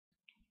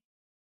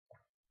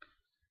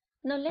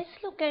Now let's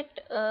look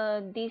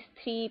at these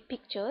three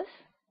pictures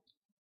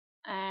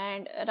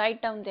and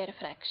write down their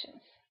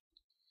fractions.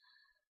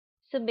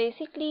 So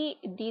basically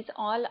these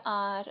all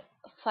are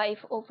 5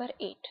 over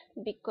 8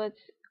 because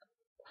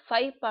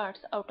 5 parts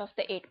out of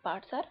the 8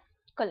 parts are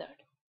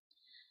colored.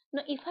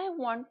 Now if I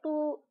want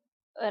to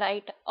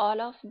write all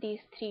of these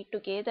three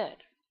together,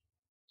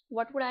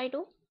 what would I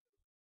do?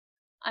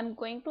 I'm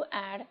going to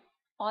add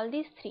all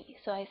these three.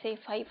 So I say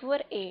 5 over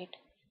 8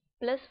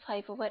 plus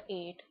 5 over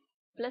 8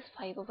 plus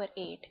 5 over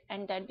 8,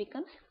 and that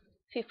becomes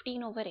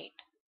 15 over 8.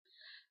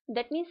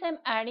 That means I'm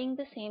adding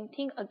the same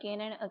thing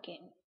again and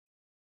again.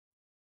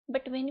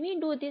 But when we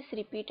do this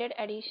repeated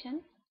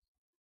addition,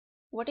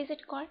 what is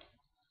it called?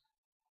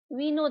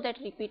 We know that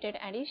repeated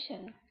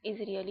addition is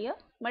really a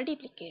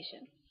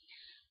multiplication.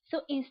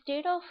 So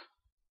instead of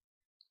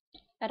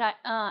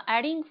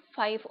adding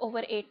 5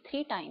 over 8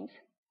 three times,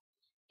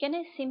 can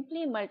I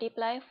simply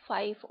multiply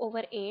 5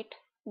 over 8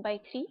 by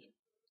 3?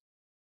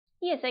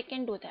 Yes, I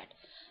can do that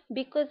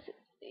because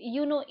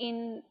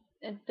in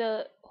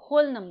the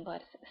whole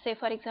numbers, say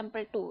for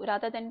example 2,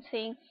 rather than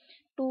saying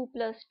 2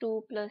 plus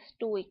 2 plus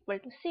 2 equal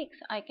to 6,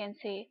 I can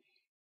say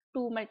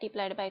 2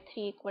 multiplied by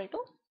 3 equal to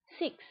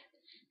 6.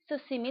 So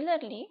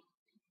similarly,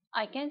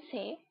 I can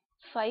say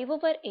 5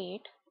 over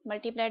 8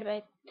 multiplied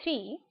by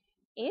 3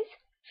 is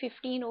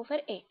 15 over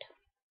 8.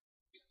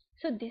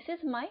 So this is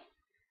my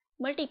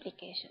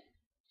multiplication.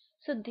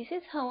 So this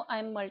is how I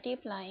am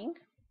multiplying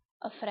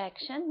a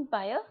fraction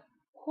by a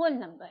whole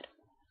number.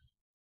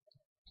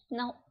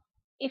 Now,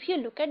 if you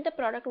look at the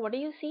product, what do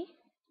you see?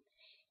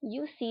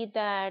 You see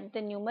that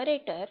the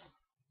numerator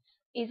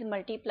is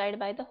multiplied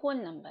by the whole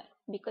number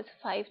because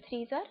 5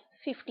 threes are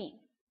 15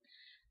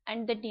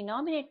 and the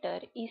denominator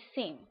is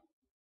same.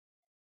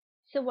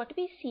 So what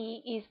we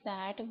see is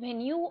that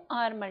when you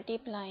are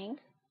multiplying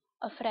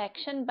a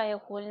fraction by a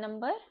whole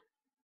number,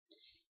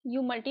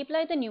 you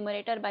multiply the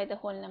numerator by the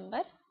whole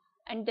number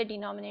and the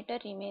denominator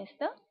remains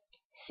the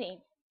same.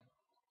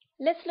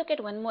 Let's look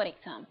at one more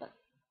example.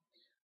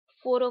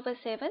 4 over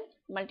 7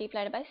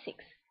 multiplied by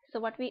 6. So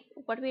what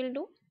we'll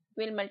do?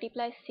 We'll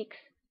multiply 6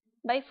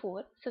 by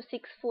 4. So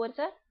 6 fours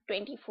are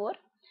 24.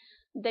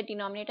 The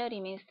denominator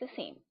remains the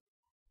same.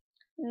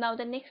 Now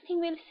the next thing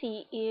we'll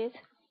see is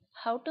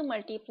how to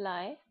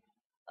multiply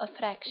a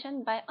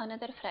fraction by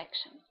another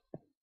fraction.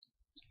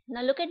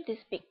 Now look at this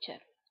picture.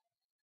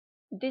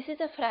 This is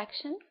a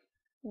fraction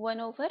 1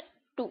 over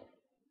 2.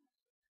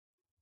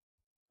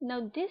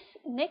 Now this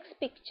next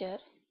picture,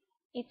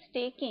 it's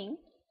taking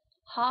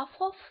half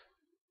of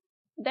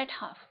that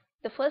half.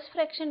 The first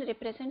fraction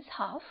represents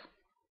half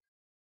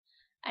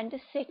and the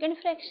second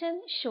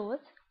fraction shows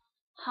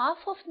half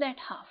of that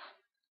half,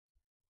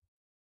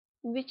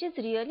 which is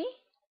really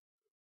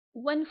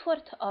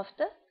 1/4 of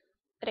the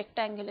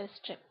rectangular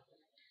strip.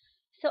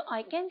 So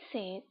I can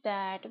say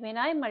that when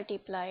I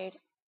multiplied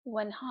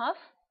 1/2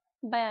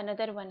 by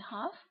another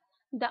 1/2,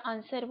 the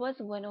answer was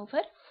 1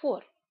 over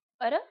 4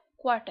 or a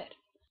quarter.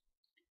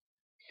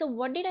 So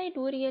what did I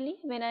do really?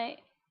 When I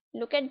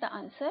look at the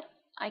answer,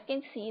 I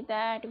can see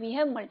that we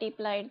have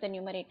multiplied the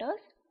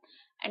numerators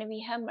and we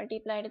have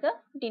multiplied the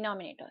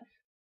denominators.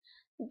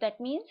 That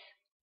means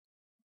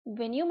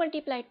when you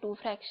multiply two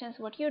fractions,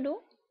 what you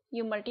do?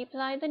 You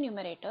multiply the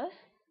numerators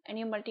and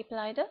you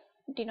multiply the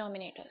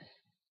denominators.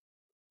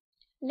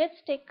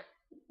 Let's take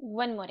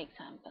one more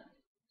example.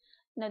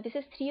 Now this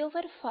is 3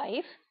 over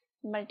 5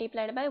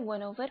 multiplied by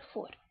 1 over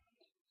 4.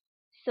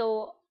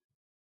 So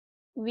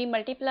we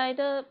multiply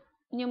the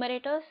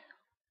numerators,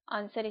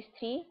 answer is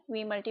 3.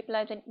 We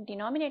multiply the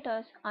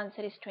denominators,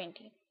 answer is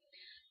 20.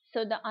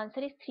 So the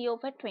answer is 3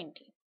 over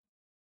 20.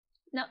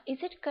 Now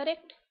is it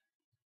correct?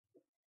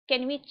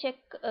 Can we check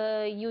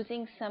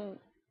using some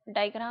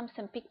diagram,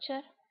 some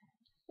picture?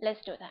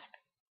 Let's do that.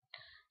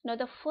 Now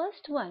the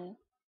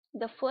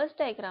first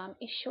diagram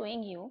is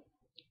showing you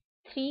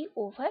 3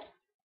 over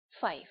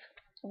 5.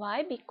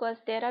 Why? Because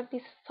there are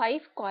these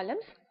 5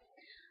 columns.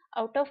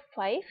 Out of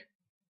 5,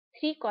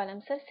 3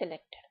 columns are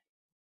selected.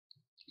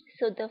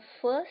 So the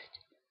first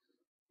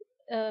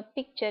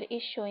picture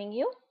is showing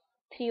you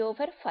 3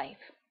 over 5.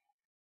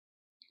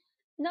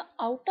 Now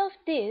out of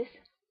this,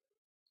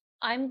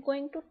 I'm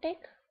going to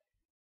take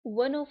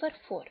 1 over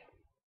 4.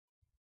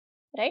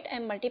 Right?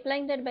 I'm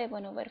multiplying that by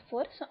 1 over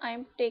 4. So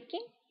I'm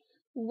taking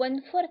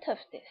 1/4 of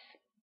this.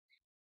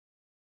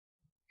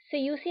 So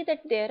you see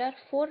that there are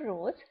 4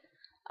 rows.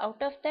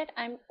 Out of that,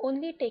 I'm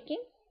only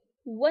taking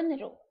 1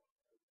 row.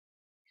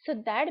 So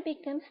that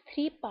becomes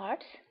 3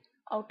 parts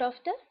out of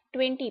the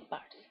 20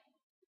 parts.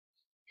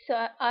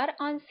 So our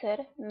answer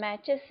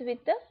matches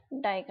with the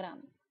diagram.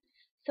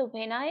 So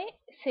when I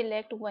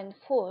select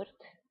 1/4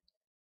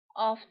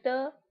 of the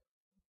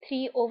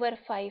 3 over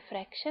 5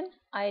 fraction,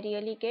 I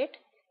really get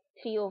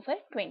 3 over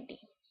 20.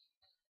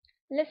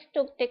 Let's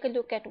take a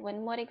look at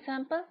one more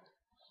example.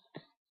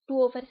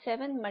 2 over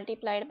 7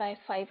 multiplied by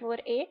 5 over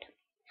 8.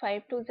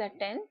 5 2s are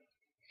 10.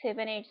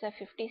 7 8s are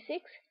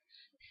 56.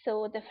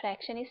 So the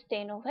fraction is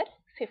 10 over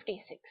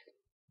 56.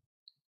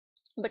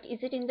 But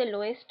is it in the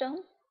lowest term?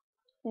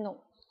 No.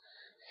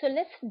 So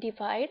let's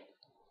divide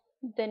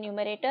the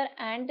numerator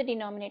and the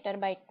denominator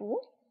by 2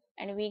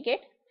 and we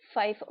get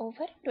 5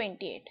 over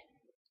 28.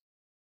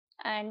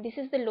 And this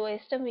is the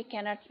lowest term, we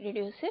cannot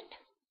reduce it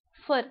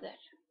further.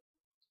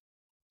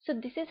 So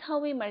this is how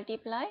we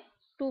multiply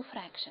two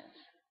fractions.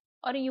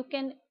 Or you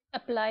can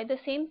apply the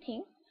same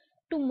thing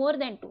to more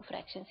than two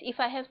fractions. If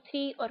I have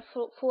 3 or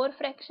 4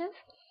 fractions,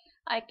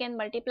 I can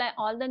multiply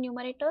all the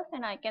numerators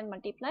and I can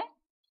multiply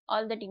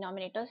all the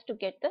denominators to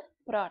get the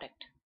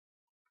product.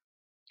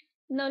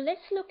 Now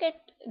let's look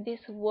at this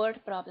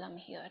word problem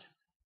here.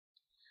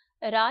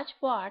 Raj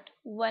bought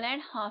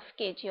 1.5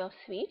 kg of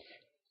sweets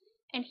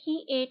and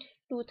he ate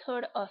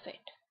 2/3 of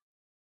it.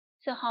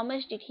 So how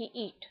much did he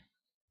eat?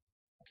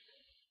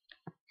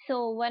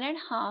 So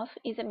 1.5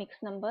 is a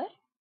mixed number.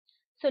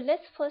 So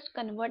let's first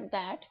convert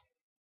that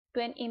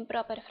to an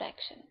improper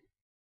fraction.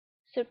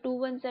 So 2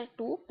 ones are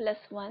 2 plus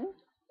 1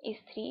 is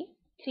 3.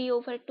 3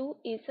 over 2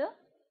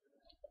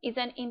 is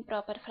an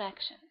improper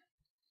fraction.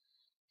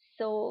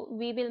 So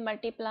we will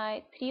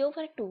multiply 3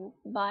 over 2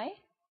 by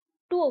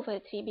 2 over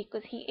 3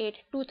 because he ate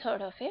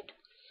 2/3 of it.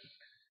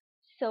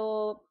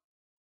 So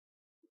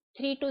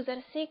 3 2s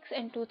are 6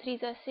 and 2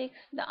 3s are 6.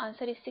 The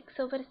answer is 6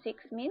 over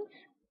 6 means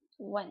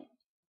 1.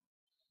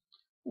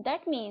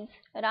 That means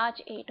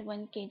Raj ate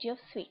 1 kg of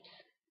sweets.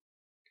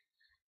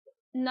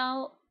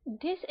 Now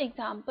this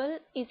example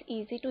is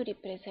easy to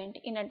represent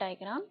in a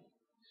diagram.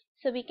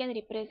 So we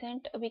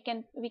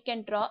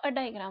can draw a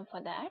diagram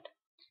for that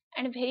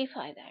and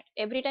verify that.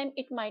 Every time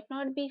it might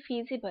not be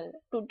feasible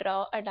to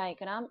draw a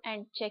diagram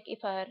and check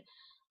if our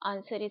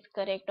answer is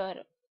correct or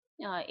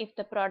if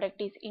the product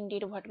is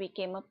indeed what we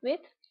came up with.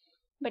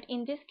 But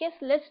in this case,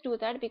 let's do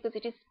that because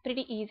it is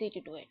pretty easy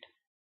to do it.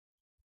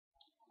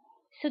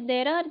 So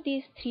there are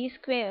these 3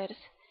 squares.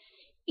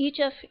 Each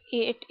of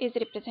it is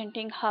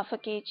representing half a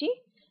kg.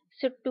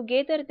 So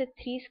together the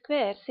 3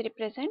 squares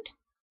represent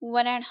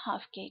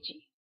 1.5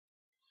 kg.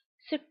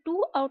 So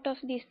 2 out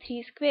of these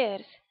 3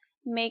 squares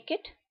make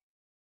it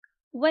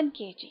 1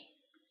 kg.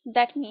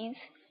 That means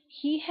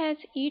he has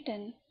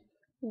eaten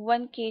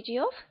 1 kg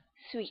of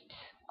sweets.